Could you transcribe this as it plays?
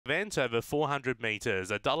event over 400 metres.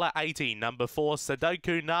 $1.80, number 4,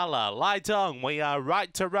 Sudoku Nala. Light on, we are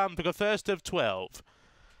right to run for the first of 12.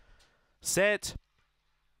 Set.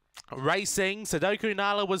 Racing, Sudoku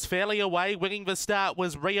Nala was fairly away. Winning the start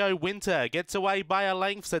was Rio Winter. Gets away by a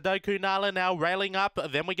length. Sudoku Nala now railing up.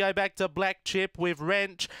 Then we go back to Black Chip with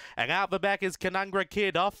Wrench. And out the back is Conungra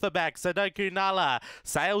Kid. Off the back, Sudoku Nala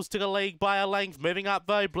sails to the lead by a length. Moving up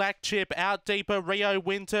though, Black Chip. Out deeper, Rio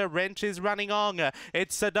Winter. Wrench is running on.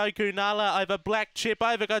 It's Sudoku Nala over Black Chip.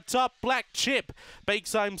 Over the top, Black Chip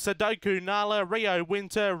beats home Sudoku Nala, Rio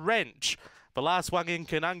Winter, Wrench. The last one in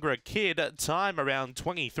Conungra Kid, time around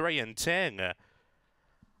 23 and 10.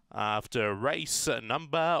 After race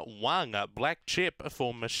number 1, Black Chip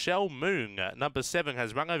for Michelle Moon. Number 7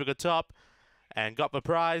 has rung over the top and got the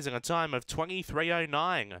prize in a time of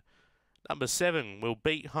 23.09. Number 7 will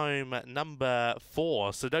beat home number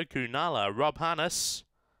 4, Sudoku Nala, Rob Harness.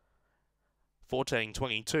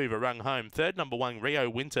 14.22 the rung home. Third, number 1, Rio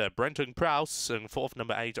Winter, Brenton Prowse. And fourth,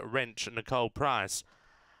 number 8, Wrench, Nicole Price.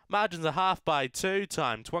 Margins are half by 2,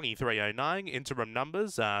 time 23.09. Interim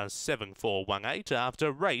numbers are 7418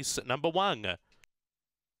 after race number 1.